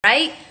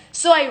right?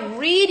 So I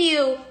read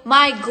you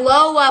my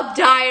glow up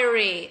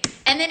diary,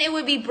 and then it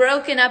would be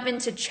broken up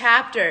into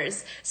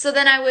chapters. So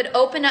then I would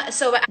open up,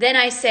 so then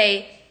I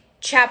say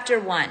chapter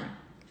 1,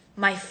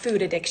 my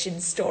food addiction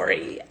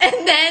story.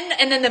 And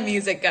then the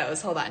music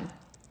goes. Hold on.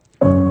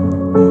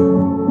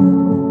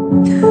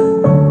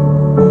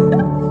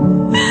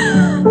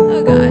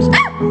 Oh gosh.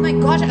 Ah, my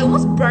gosh, I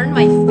almost burned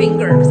my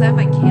finger because I have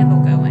my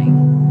candle going.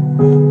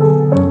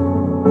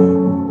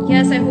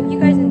 Yes, I hope you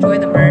guys enjoy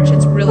the merch.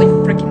 It's really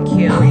freaking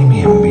cute.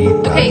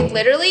 Okay,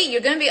 literally,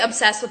 you're going to be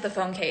obsessed with the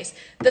phone case.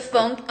 The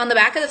phone, on the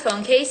back of the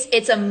phone case,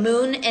 it's a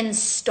moon and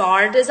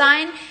star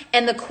design,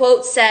 and the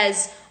quote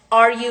says,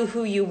 "Are you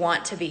who you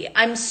want to be?"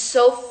 I'm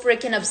so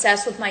freaking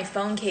obsessed with my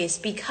phone case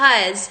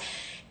because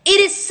it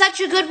is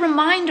such a good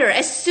reminder.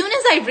 As soon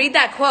as I read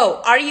that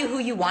quote, "Are you who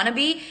you want to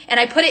be?" and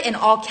I put it in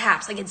all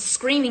caps, like it's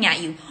screaming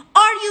at you,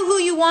 "Are you who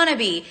you want to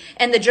be?"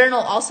 And the journal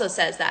also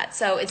says that.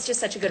 So it's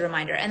just such a good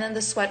reminder. And then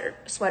the sweater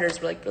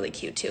is really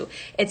cute too.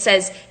 It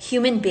says,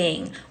 "Human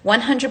being,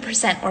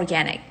 100%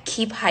 organic,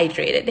 keep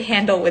hydrated,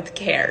 handle with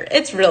care."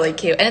 It's really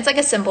cute. And it's like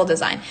a simple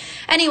design.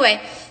 Anyway,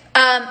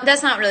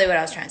 that's not really what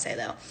I was trying to say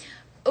though.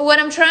 What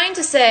I'm trying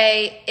to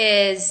say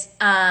is,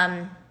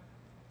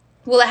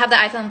 will it have the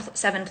iPhone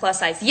 7 Plus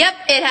size? Yep,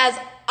 it has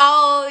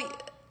all,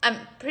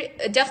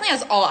 it definitely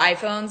has all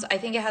iPhones. I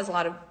think it has a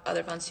lot of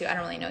other phones too. I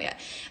don't really know yet.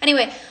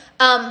 Anyway,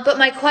 but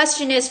my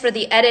question is for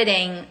the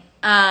editing.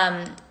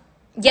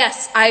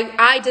 Yes,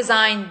 I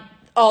designed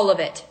all of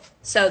it.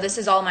 So this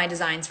is all my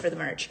designs for the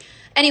merch.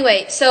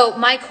 Anyway, so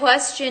my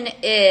question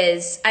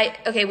is,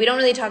 okay, we don't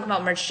really talk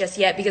about merch just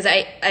yet because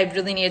I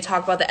really need to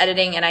talk about the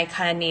editing and I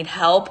kind of need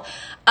help.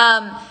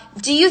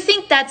 Do you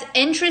think that's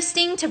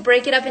interesting to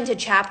break it up into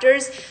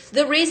chapters?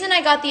 The reason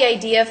I got the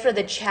idea for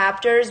the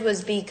chapters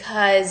was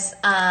because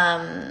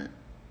 19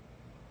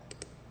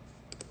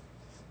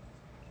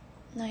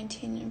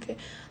 and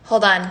 50.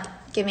 Hold on,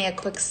 give me a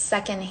quick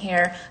second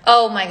here.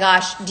 Oh my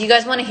gosh, do you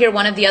guys want to hear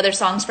one of the other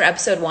songs for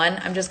episode 1?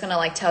 I'm just gonna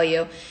like tell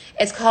you.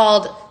 It's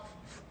called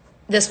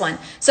this one.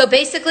 So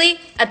basically,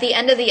 at the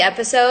end of the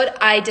episode,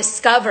 I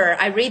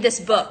read this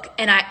book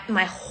and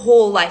my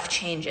whole life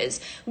changes.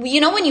 You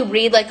know when you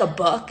read like a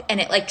book and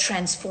it like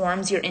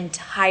transforms your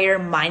entire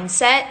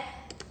mindset?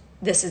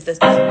 This is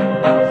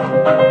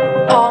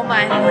all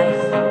my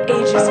life,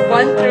 ages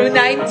 1 through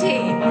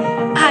 19,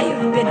 I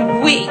have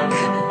been weak.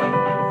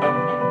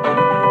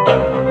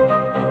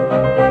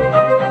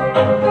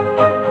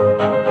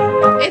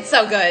 It's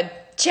so good.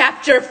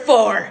 Chapter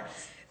 4,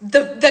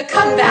 the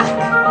comeback.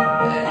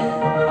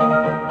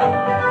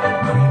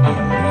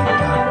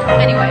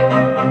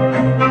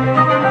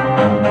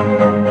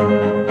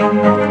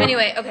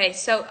 Anyway, okay,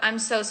 so I'm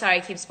so sorry I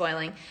keep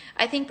spoiling.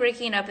 I think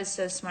breaking it up is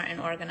so smart and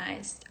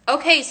organized.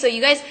 Okay, so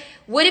you guys,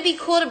 would it be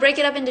cool to break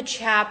it up into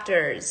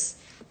chapters?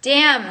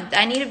 Damn,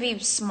 I need to be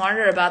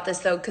smarter about this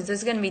though, because this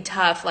is going to be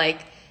tough.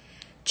 Like,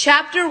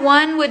 chapter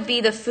 1 would be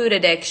the food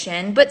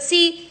addiction. But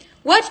see,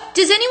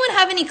 does anyone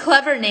have any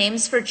clever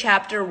names for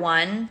chapter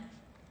 1?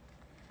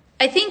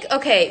 I think,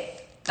 okay,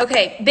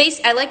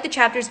 I like the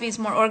chapters because it's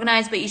more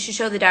organized, but you should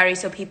show the diary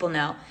so people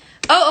know.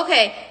 Oh,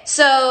 okay,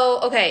 so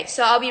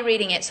I'll be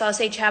reading it. So I'll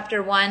say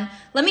chapter 1.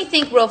 Let me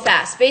think real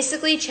fast.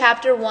 Basically,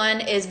 chapter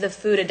 1 is the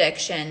food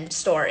addiction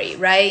story,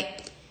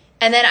 right?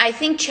 And then I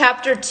think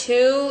chapter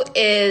 2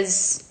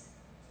 is,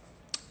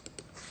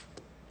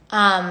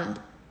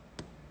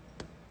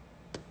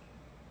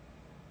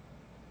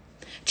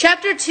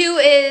 chapter 2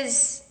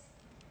 is,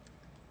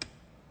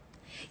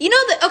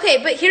 okay,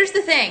 but here's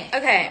the thing.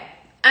 Okay,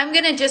 I'm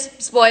going to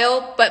just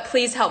spoil, but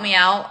please help me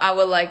out. I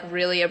would like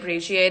really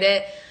appreciate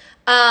it.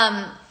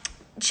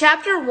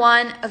 Chapter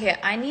 1, okay,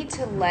 I need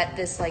to let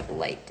this like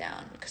light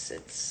down because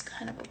it's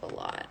kind of a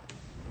lot.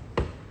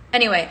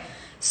 Anyway,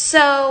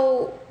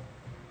 so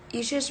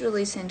you should just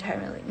release it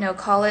entirely. No,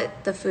 call it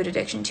the food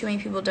addiction. Too many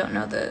people don't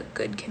know the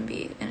good can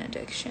be an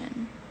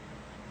addiction.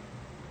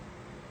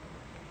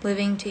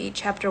 Living to eat,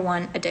 chapter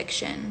 1,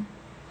 addiction.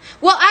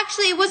 Well,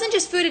 actually, it wasn't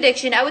just food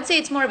addiction. I would say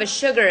it's more of a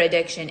sugar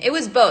addiction. It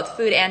was both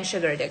food and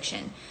sugar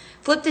addiction.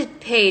 Flip the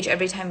page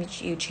every time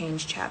you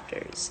change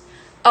chapters.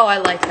 Oh, I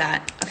like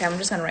that. Okay, I'm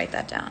just going to write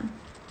that down.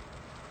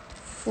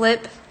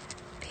 Flip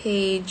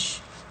page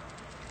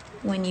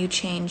when you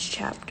change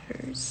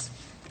chapters.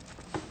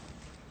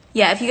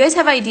 Yeah, if you guys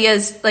have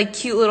ideas, like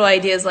cute little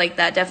ideas like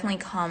that, definitely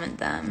comment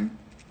them.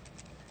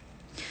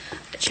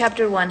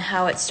 Chapter 1,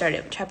 how it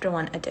started. Chapter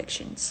 1,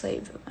 addiction.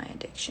 Slave of my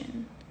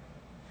addiction.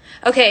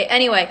 Okay,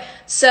 anyway,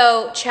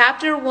 so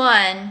chapter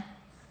 1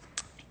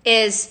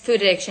 is food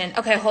addiction.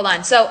 Okay, hold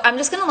on. So I'm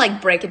just going to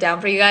like break it down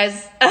for you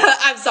guys.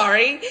 I'm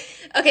sorry.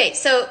 Okay,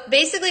 so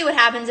basically what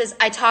happens is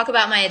I talk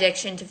about my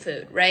addiction to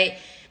food, right?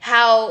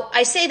 How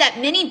I say that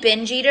many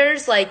binge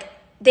eaters, like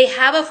they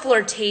have a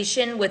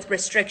flirtation with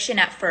restriction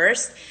at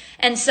first.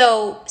 And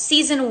so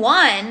season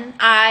 1,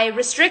 I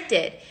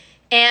restricted.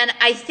 And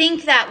I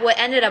think that what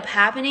ended up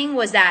happening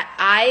was that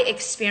I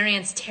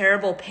experienced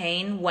terrible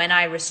pain when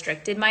I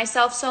restricted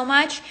myself so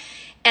much.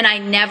 And I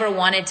never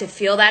wanted to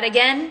feel that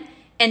again.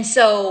 And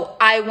so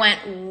I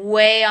went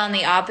way on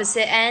the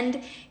opposite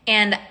end.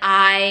 and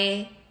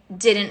I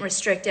didn't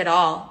restrict at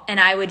all. And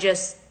I would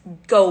just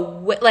go,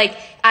 like,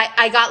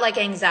 I got like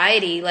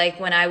anxiety, like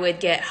when I would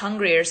get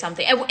hungry or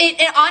something.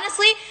 It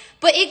honestly,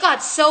 but it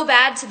got so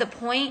bad to the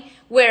point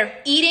where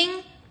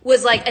eating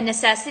was like a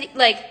necessity.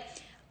 Like,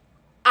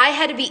 I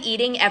had to be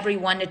eating every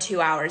 1 to 2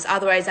 hours.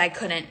 Otherwise I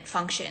couldn't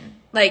function.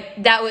 Like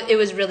it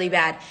was really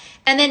bad.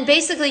 And then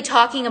basically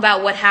talking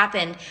about what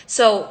happened.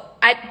 So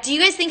do you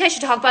guys think I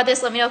should talk about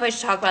this? Let me know if I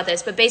should talk about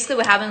this. But basically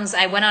what happened was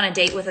I went on a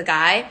date with a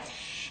guy,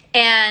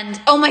 and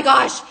oh my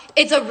gosh,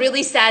 it's a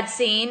really sad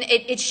scene.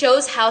 It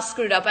shows how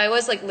screwed up I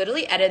was. Like,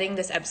 literally editing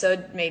this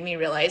episode made me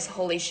realize,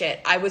 holy shit,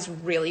 I was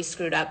really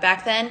screwed up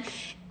back then.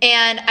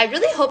 And I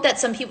really hope that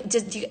some people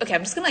okay,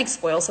 I'm just gonna like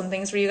spoil some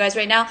things for you guys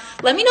right now.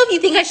 Let me know if you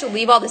think I should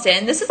leave all this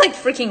in. This is like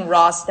freaking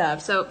raw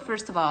stuff. So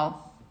first of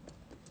all,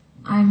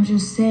 I'm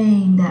just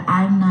saying that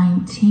I'm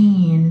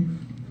 19.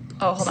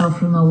 Oh, hold on.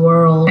 From the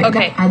world.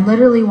 Okay. I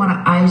literally want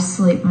to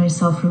isolate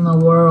myself from the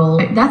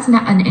world. That's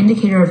not an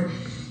indicator of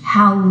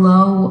how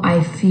low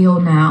I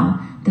feel now.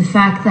 The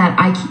fact that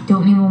I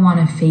don't even want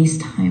to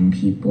FaceTime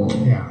people.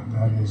 Yeah,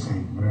 that is a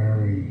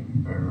very,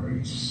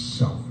 very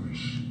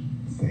selfish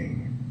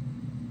thing.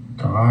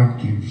 God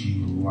gives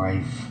you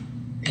life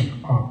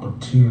and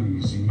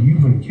opportunities, and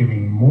you've been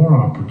giving more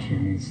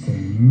opportunities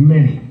than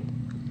many.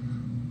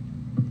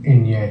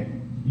 And yet,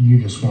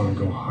 you just want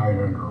to go hide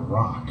under a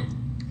rock.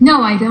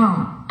 No, I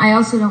don't. I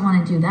also don't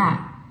want to do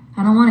that.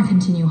 I don't want to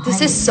continue hiding.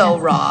 This is so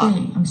raw.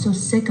 I'm so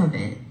sick of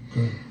it.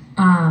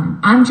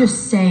 I'm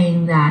just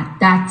saying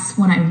that's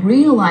when I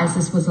realized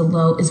this was a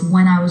low, is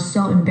when I was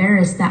so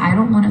embarrassed that I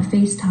don't want to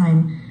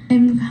FaceTime.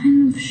 I'm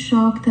kind of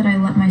shocked that I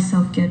let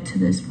myself get to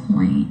this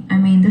point. I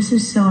mean, this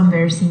is so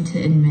embarrassing to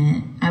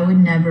admit. I would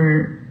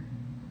never,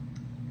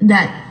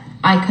 that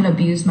I could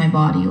abuse my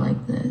body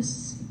like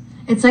this.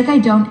 It's like I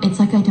don't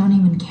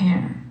even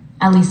care.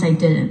 At least I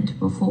didn't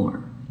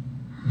before.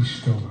 You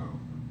still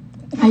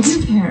don't. I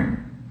do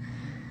care.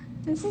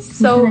 This is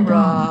so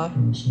raw.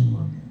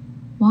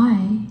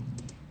 Why?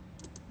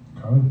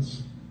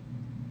 Because,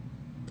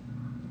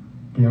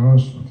 be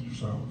honest with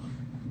yourself.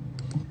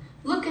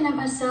 Looking at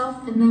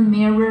myself in the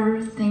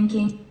mirror,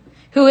 thinking.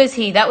 Who is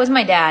he? That was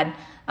my dad.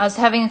 I was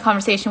having a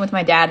conversation with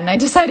my dad and I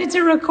decided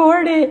to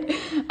record it.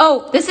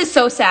 Oh, this is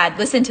so sad.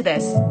 Listen to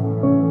this.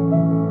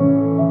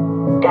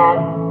 Dad,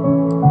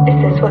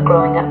 is this what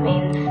growing up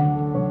means?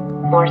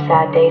 More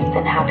sad days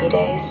than happy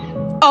days?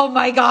 Oh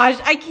my gosh,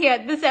 I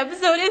can't. This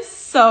episode is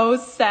so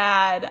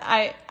sad.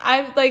 I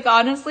like,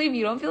 honestly, if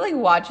you don't feel like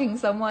watching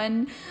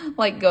someone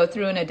like go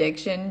through an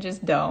addiction,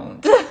 just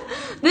don't.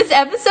 This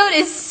episode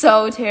is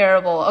so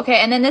terrible.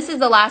 Okay, and then this is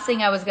the last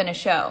thing I was going to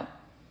show.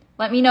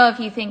 Let me know if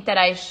you think that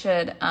I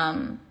should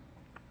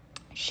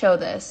show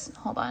this.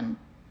 Hold on.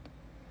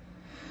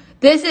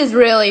 This is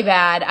really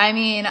bad. I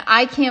mean,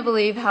 I can't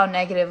believe how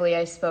negatively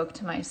I spoke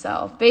to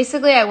myself.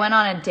 Basically, I went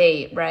on a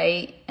date,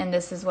 right? And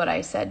this is what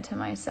I said to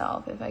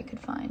myself, if I could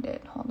find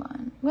it. Hold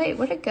on. Wait,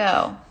 where'd it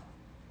go?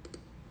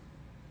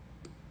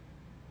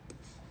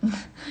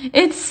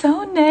 It's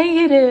so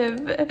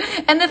negative.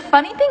 And the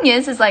funny thing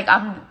is like,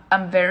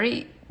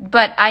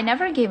 but I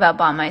never gave up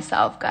on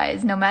myself,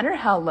 guys, no matter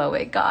how low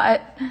it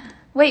got.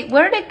 Wait,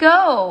 where'd it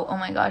go? Oh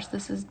my gosh,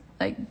 this is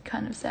like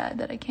kind of sad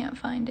that I can't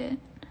find it.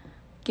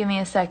 Give me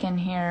a second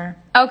here.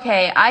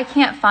 Okay, I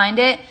can't find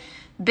it.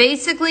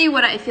 Basically,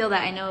 what I feel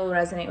that I know will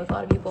resonate with a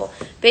lot of people.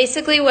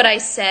 Basically, what I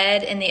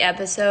said in the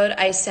episode,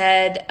 I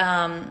said,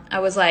 I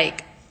was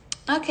like,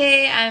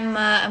 okay,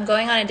 I'm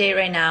going on a date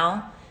right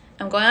now.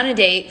 I'm going on a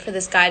date for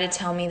this guy to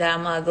tell me that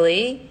I'm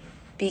ugly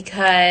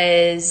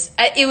because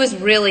it was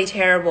really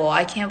terrible.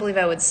 I can't believe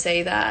I would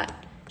say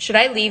that. Should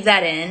I leave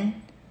that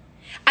in?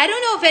 I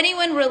don't know if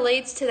anyone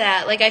relates to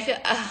that. Like, I feel...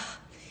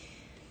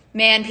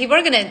 Man, people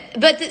are gonna...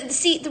 But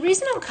see, the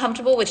reason I'm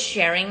comfortable with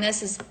sharing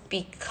this is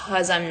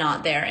because I'm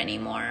not there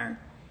anymore.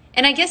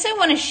 And I guess I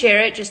want to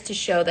share it just to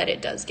show that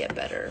it does get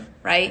better,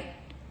 right?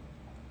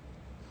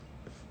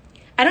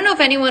 I don't know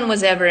if anyone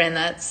was ever in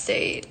that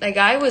state. Like,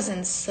 I was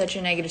in such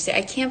a negative state.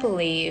 I can't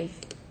believe...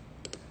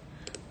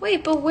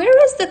 Wait, but where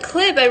is the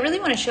clip? I really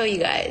want to show you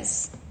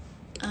guys.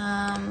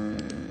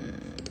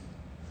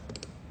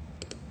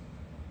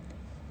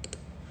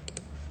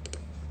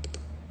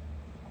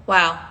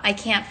 Wow, I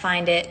can't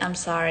find it. I'm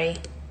sorry.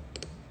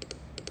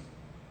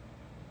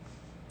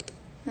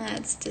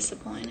 That's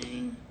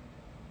disappointing.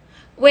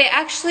 Wait,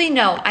 actually,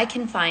 no, I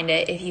can find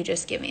it if you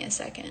just give me a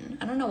second.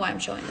 I don't know why I'm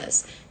showing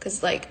this,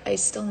 because, like, I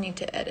still need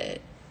to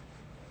edit.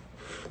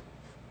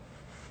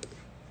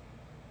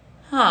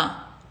 Huh.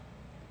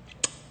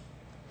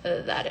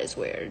 That is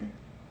weird.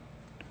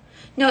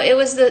 No, it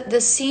was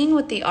the scene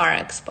with the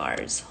RX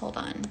bars. Hold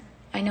on.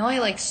 I know I,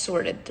 like,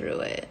 sorted through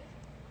it.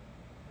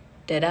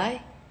 Did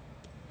I?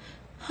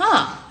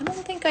 Huh, I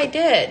don't think I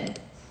did.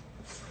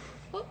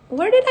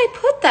 Where did I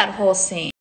put that whole scene?